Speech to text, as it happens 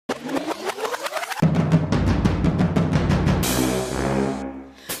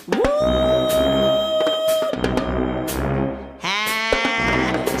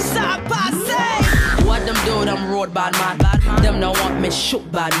road, bad man. Them no want me shook,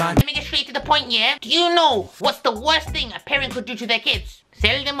 bad man. Let me get straight to the point, yeah? Do you know what's the worst thing a parent could do to their kids?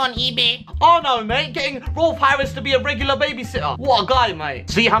 Sell them on eBay. Oh no, mate, getting Rolf Harris to be a regular babysitter. What a guy, mate.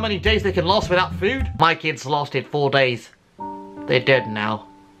 See how many days they can last without food? My kids lasted 4 days. They're dead now.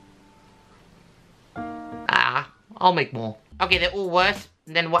 I'll make more. Okay, they're all worse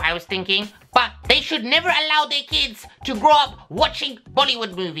than what I was thinking. But they should never allow their kids to grow up watching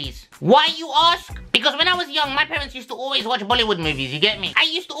Bollywood movies. Why, you ask? Because when I was young, my parents used to always watch Bollywood movies, you get me? I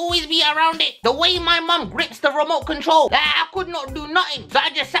used to always be around it. The way my mum grips the remote control, I could not do nothing. So I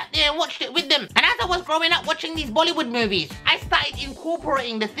just sat there and watched it with them. And as I was growing up watching these Bollywood movies, I started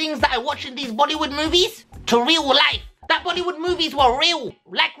incorporating the things that I watched in these Bollywood movies to real life. That Bollywood movies were real.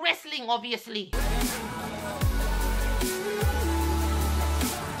 Like wrestling, obviously.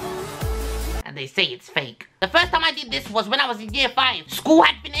 And they say it's fake. The first time I did this was when I was in year 5. School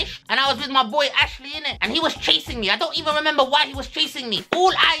had finished and I was with my boy Ashley in it, and he was chasing me. I don't even remember why he was chasing me.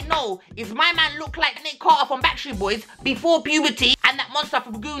 All I know is my man looked like Nick Carter from Backstreet Boys before puberty and that monster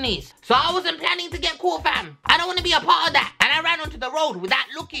from Goonies. So I wasn't planning to get caught, fam. I don't want to be a part of that. And I ran onto the road without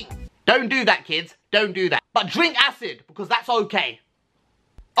looking. Don't do that, kids. Don't do that. But drink acid, because that's okay.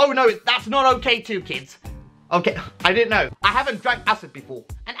 Oh no, that's not okay too, kids. Okay, I didn't know. I haven't drank acid before.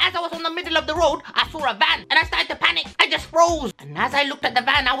 And as I was on the middle of the road, I saw a van and I started to panic. I just froze. And as I looked at the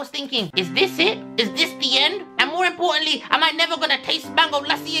van, I was thinking, is this it? Is this the end? And more importantly, am I never gonna taste mango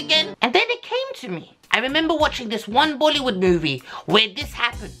lassi again? And then it came to me. I remember watching this one Bollywood movie where this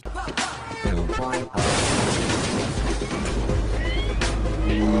happened.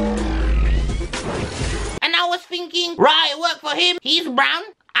 And I was thinking, right, work for him. He's brown.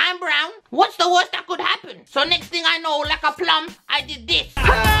 I'm brown. What's the worst that could happen? So next thing I know, like a plum, I did this.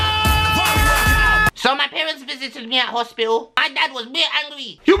 So my parents visited me at hospital. My dad was very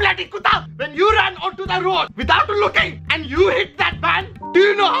angry. You bloody kuta! When you ran onto the road without looking and you hit that van, do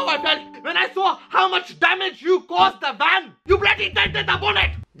you know how I felt when I saw how much damage you caused the van? You bloody dented the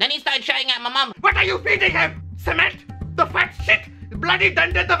bonnet! Then he started shouting at my mum. What are you feeding him? Cement? The fat shit! Bloody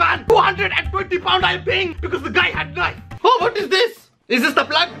dented the van! 220 pound I'm paying because the guy had knife. Oh, what is this? Is this the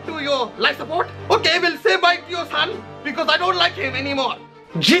plug to your life support? Okay, we'll say bye to your son because I don't like him anymore.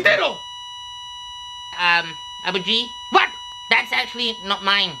 Jitero! Abuji? What? That's actually not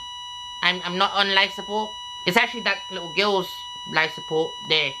mine. I'm not on life support. It's actually that little girl's life support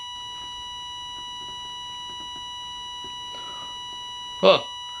there. Oh.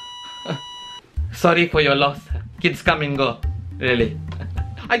 Sorry for your loss. Kids come and go. Really.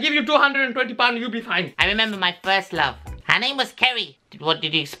 I give you 220 pounds, you'll be fine. I remember my first love. Her name was Kerry. What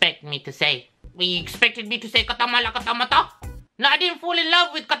did you expect me to say? You expected me to say katamala katamata? No, I didn't fall in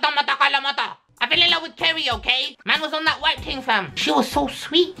love with katamata kalamata. I fell in love with Kerry, okay? Man was on that white thing, fam. She was so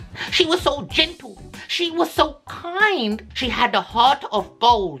sweet. She was so gentle. She was so kind. She had a heart of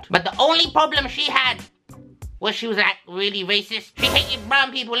gold. But the only problem she had was she was like really racist. She hated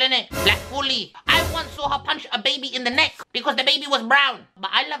brown people, innit? Like fully. I once saw her punch a baby in the neck because the baby was brown. But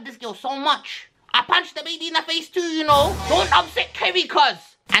I love this girl so much. I punched the baby in the face too, you know. Don't upset Kerry, cuz.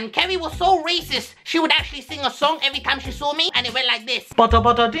 And Kerry was so racist, she would actually sing a song every time she saw me, and it went like this. Butter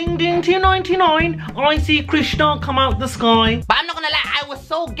butter ding ding T99, I see Krishna come out the sky. But I'm not gonna lie, I was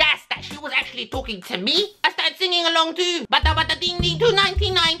so gassed that she was actually talking to me. I started singing along too. Butter butter ding ding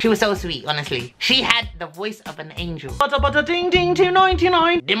 299. She was so sweet, honestly. She had the voice of an angel. Butter butter ding ding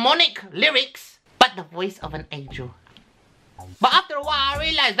T99. Demonic lyrics, but the voice of an angel. But after a while, I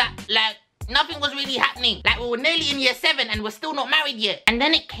realized that, like, nothing was really happening. Like, we were nearly in year 7 and we're still not married yet. And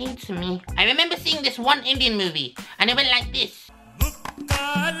then it came to me. I remember seeing this one Indian movie and it went like this.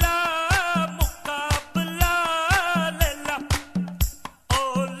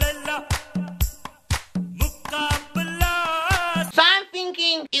 So I'm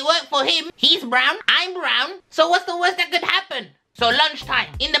thinking, it worked for him. He's brown, I'm brown. So what's the worst that could happen? So lunchtime,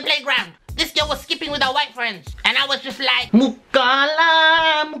 in the playground. This girl was skipping with her white friends. And I was just like,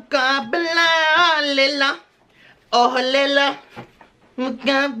 Mukala, mukabala, lela. Oh, lela.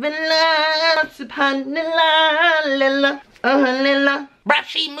 Mukabala, subhanallah, lela. Oh, lela. Bruh,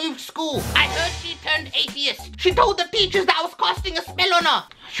 she moved school. I heard she turned atheist. She told the teachers that I was casting a spell on her.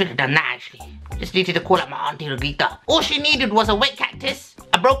 Should have done that, actually. Just needed to call up my auntie Rita. All she needed was a wet cactus,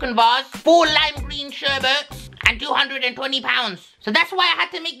 a broken vase, 4 lime green sherbets, and 220 pounds. So that's why I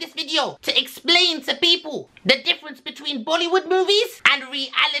had to make this video, to explain to people the difference between Bollywood movies and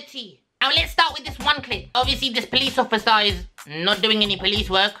reality. Now let's start with this one clip. Obviously this police officer is not doing any police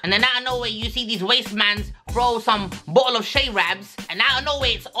work, and then out of nowhere you see these wastemans throw some bottle of Shea Rabs, and out of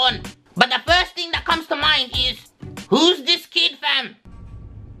nowhere it's on. But the first thing that comes to mind is, who's this kid, fam?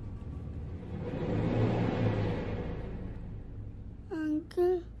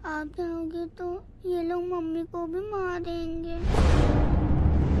 Uncle आप जाओगे तो ये लोग mummy को भी मारेंगे।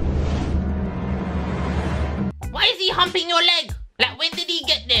 Why is he humping your leg? Like, when did he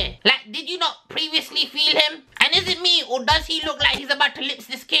get there? Like, did you not previously feel him? And is it me, or does he look like he's about to lips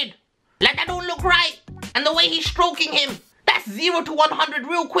this kid? Like, that don't look right. And the way he's stroking him, that's 0 to 100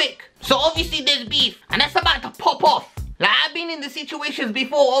 real quick. So obviously there's beef, and that's about to pop off. Like, I've been in the situations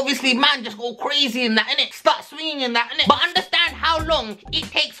before, obviously man just go crazy in that, innit? Start swinging in that, innit? But understand how long it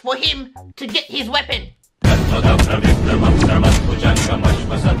takes for him to get his weapon.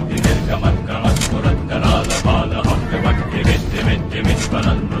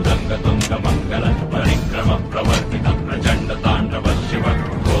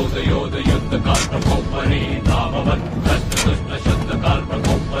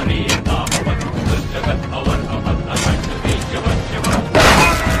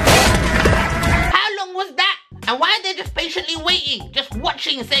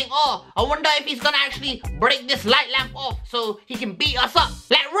 Saying, oh, I wonder if he's gonna actually break this light lamp off so he can beat us up.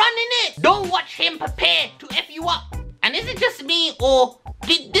 Like, run in it. Don't watch him prepare to F you up. And is it just me, or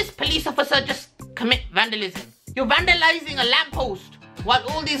did this police officer just commit vandalism? You're vandalizing a lamppost while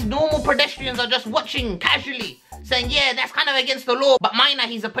all these normal pedestrians are just watching casually, saying, yeah, that's kind of against the law, but minor,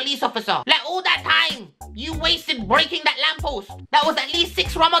 he's a police officer. Like, all that time you wasted breaking that lamppost. That was at least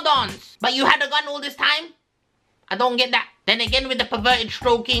 6 Ramadans. But you had a gun all this time? I don't get that. Then again with the perverted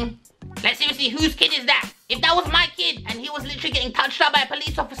stroking. Like, seriously, whose kid is that? If that was my kid and he was literally getting touched up by a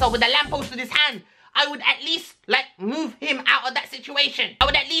police officer with a lamppost in his hand, I would at least, like, move him out of that situation. I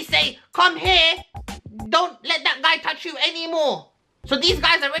would at least say, come here, don't let that guy touch you anymore. So these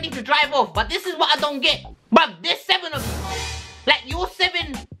guys are ready to drive off, but this is what I don't get. Bruv, there's 7 of you. Like, you're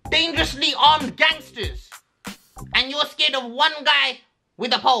 7 dangerously armed gangsters, and you're scared of one guy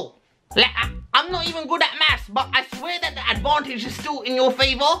with a pole. Like, I'm not even good at maths, but I swear that the advantage is still in your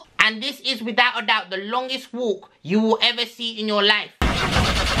favor. And this is without a doubt the longest walk you will ever see in your life.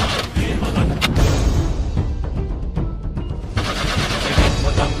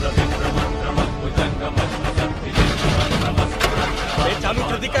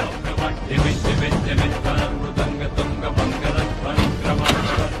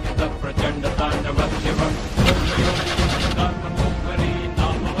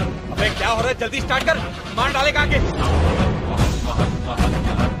 क्या हो रहा है? जल्दी start कर, मार डालेगा आगे।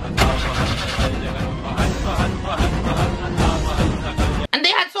 And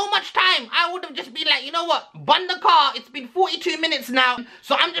they had so much time. I would have just been like, you know what? Bun the car. It's been 42 minutes now,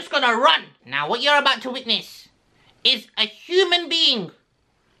 so I'm just gonna run. Now, what you're about to witness is a human being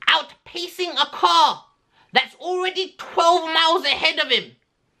outpacing a car that's already 12 miles ahead of him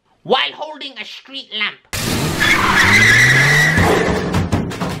while holding a street lamp.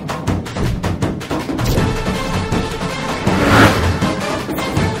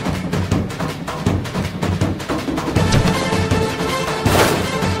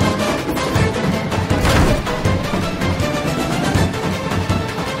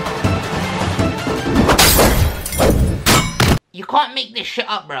 You can't make this shit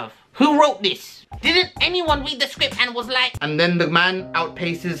up, bruv. Who wrote this? Didn't anyone read the script and was like... And then the man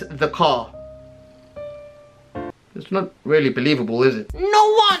outpaces the car. It's not really believable, is it?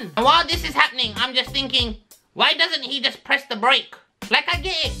 No one! And while this is happening, I'm just thinking, why doesn't he just press the brake? Like, I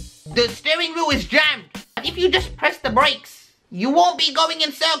get it. The steering wheel is jammed. But if you just press the brakes, you won't be going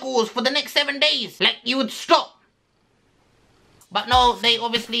in circles for the next 7 days. Like, you would stop. But no, they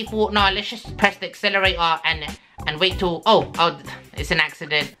obviously thought, no, let's just press the accelerator and wait till, oh, it's an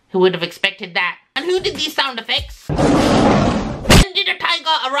accident. Who would have expected that? And who did these sound effects? When did a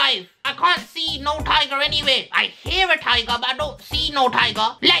tiger arrive? I can't see no tiger anywhere. I hear a tiger, but I don't see no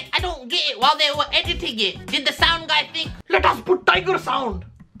tiger. Like, I don't get it. While they were editing it, did the sound guy think, let us put tiger sound?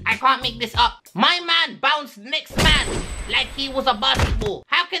 I can't make this up. My man bounced next man like he was a basketball.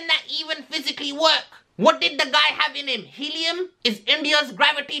 How can that even physically work? What did the guy have in him? Helium? Is India's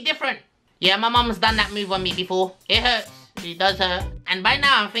gravity different? Yeah, my mom's done that move on me before. It hurts. It does hurt. And by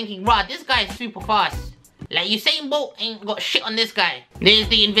now I'm thinking, rah, this guy is super fast. Like, Usain Bolt ain't got shit on this guy. There's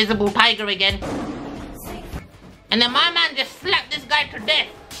the invisible tiger again. And then my man just slapped this guy to death.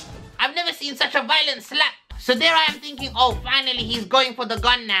 I've never seen such a violent slap. So there I am thinking, oh, finally he's going for the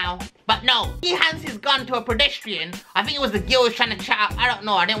gun now. But no, he hands his gun to a pedestrian. I think it was the girl was trying to chat up. I don't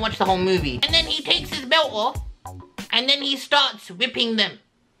know, I didn't watch the whole movie. And then he takes his belt off, and then he starts whipping them.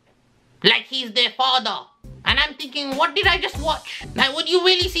 Like he's their father. And I'm thinking, what did I just watch? Like, would you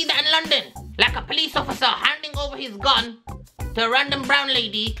really see that in London? Like a police officer handing over his gun to a random brown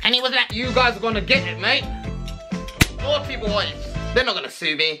lady, and he was like, You guys are gonna get it, mate. Naughty boys. They're not gonna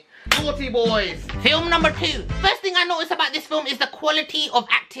sue me. Naughty boys. Film number 2. First thing I noticed about this film is the quality of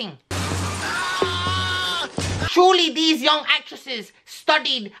acting. Surely these young actresses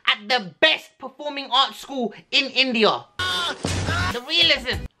studied at the best performing arts school in India. The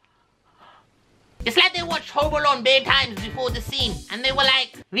realism. It's like they watched Home Alone bare times before the scene and they were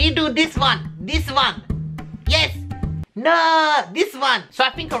like, we do this one, yes, no, this one. So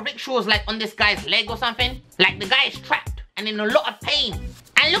I think a rickshaw is like on this guy's leg or something. Like the guy is trapped and in a lot of pain.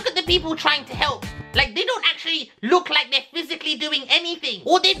 And look at the people trying to help. Like they don't actually look like they're physically doing anything.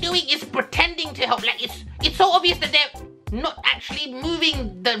 All they're doing is pretending to help. Like it's so obvious that they're not actually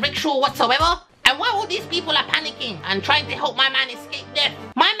moving the rickshaw whatsoever. And while all these people are panicking and trying to help my man escape death,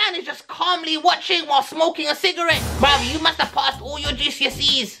 my man is just calmly watching while smoking a cigarette. Bruv, you must have passed all your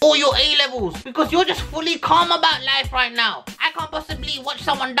GCSEs, all your A-levels, because you're just fully calm about life right now. I can't possibly watch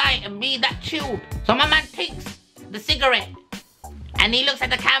someone die and be that chilled. So my man takes the cigarette and he looks at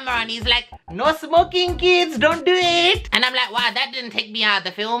the camera and he's like, no smoking kids, don't do it. And I'm like, wow, that didn't take me out of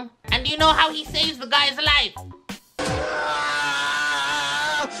the film. And do you know how he saves the guy's life?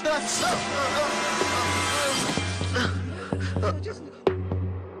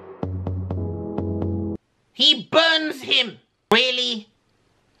 He burns him. Really?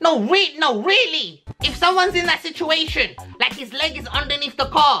 No, really? If someone's in that situation, like his leg is underneath the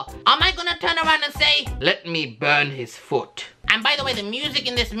car, am I gonna turn around and say, let me burn his foot? And by the way, the music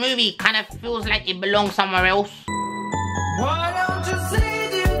in this movie kind of feels like it belongs somewhere else. Why don't you say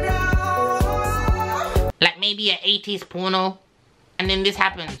it now? Like maybe an 80s porno, and then this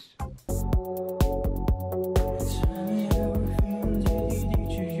happens.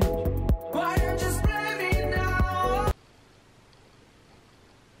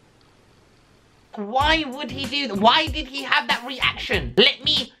 Why would he do that? Why did he have that reaction? Let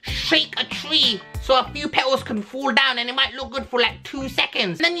me shake a tree so a few petals can fall down and it might look good for like 2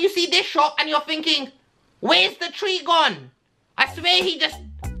 seconds. And then you see this shot and you're thinking, where's the tree gone? I swear he just,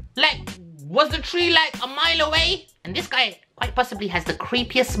 like, was the tree like a mile away? And this guy quite possibly has the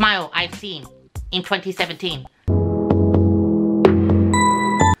creepiest smile I've seen in 2017.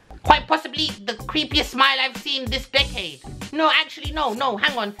 Quite possibly the creepiest smile I've seen this decade. No, actually, no,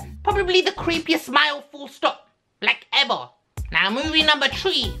 hang on. Probably the creepiest smile, full stop. Like ever. Now, movie number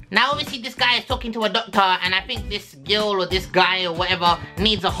 3. Now, obviously, this guy is talking to a doctor, and I think this girl or this guy or whatever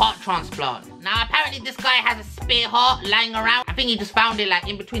needs a heart transplant. Now, apparently, this guy has a spare heart lying around. I think he just found it, like,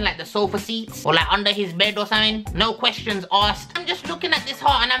 in between, like, the sofa seats or, like, under his bed or something. No questions asked. I'm just looking at this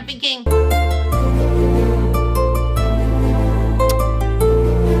heart, and I'm thinking,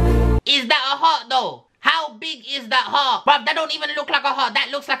 is that a heart, though? How big is that heart? Bruv, that don't even look like a heart. That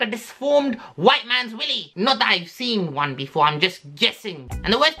looks like a deformed white man's willy. Not that I've seen one before, I'm just guessing.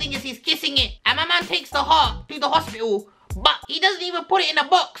 And the worst thing is he's kissing it. And my man takes the heart to the hospital, but he doesn't even put it in a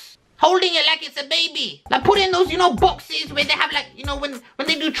box. Holding it like it's a baby. Like put in those, you know, boxes where they have like, you know, when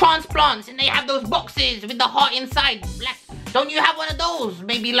they do transplants and they have those boxes with the heart inside. Like, don't you have one of those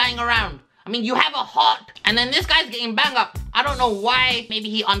maybe lying around? I mean, you have a heart. And then this guy's getting banged up. I don't know why. Maybe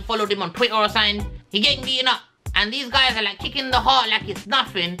he unfollowed him on Twitter or something. He getting beaten up. And these guys are like kicking the heart like it's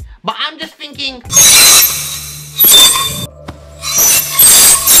nothing. But I'm just thinking,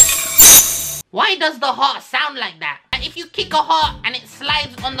 why does the heart sound like that? And if you kick a heart and it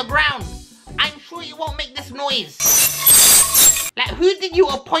slides on the ground, I'm sure it won't make this noise. Like, who did you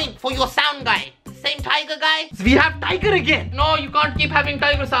appoint for your sound guy? Same tiger guy? We have tiger again. No, you can't keep having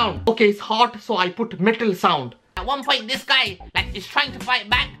tiger sound. Okay, it's hot, so I put metal sound. At one point, this guy, like, is trying to fight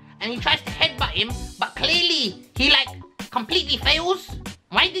back, and he tries to headbutt him, but clearly, he, like, completely fails.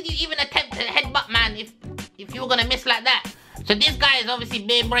 Why did you even attempt to headbutt, man, if you were gonna miss like that? So this guy is obviously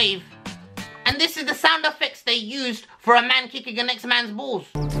very brave. And this is the sound effects they used for a man kicking the next man's balls.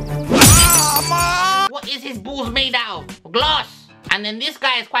 What is his balls made out of? Glass. And then this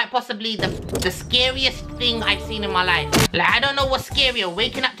guy is quite possibly the scariest thing I've seen in my life. Like, I don't know what's scarier,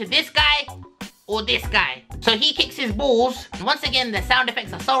 waking up to this guy or this guy. So he kicks his balls. And once again, the sound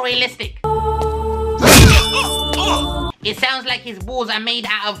effects are so realistic. It sounds like his balls are made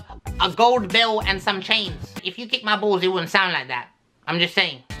out of a gold bell and some chains. If you kick my balls, it wouldn't sound like that. I'm just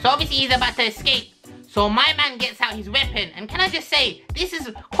saying. So obviously he's about to escape. So my man gets out his weapon. And can I just say, this is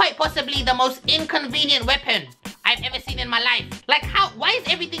quite possibly the most inconvenient weapon I've ever seen in my life. Like why is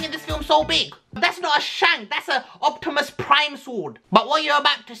everything in this film so big? That's not a shank, that's a Optimus Prime sword. But what you're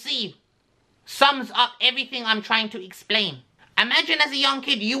about to see sums up everything I'm trying to explain. Imagine as a young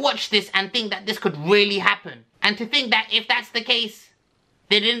kid you watch this and think that this could really happen. And to think that if that's the case,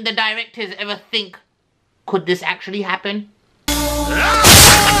 didn't the directors ever think, could this actually happen?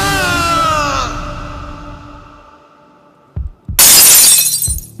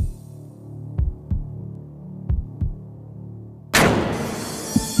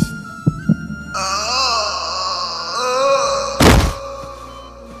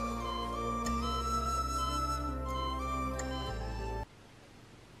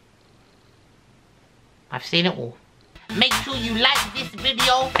 I've seen it all. Make sure you like this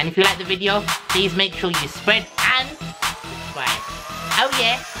video. And if you like the video, please make sure you spread and subscribe. Oh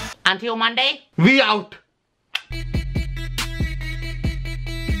yeah. Until Monday. We out.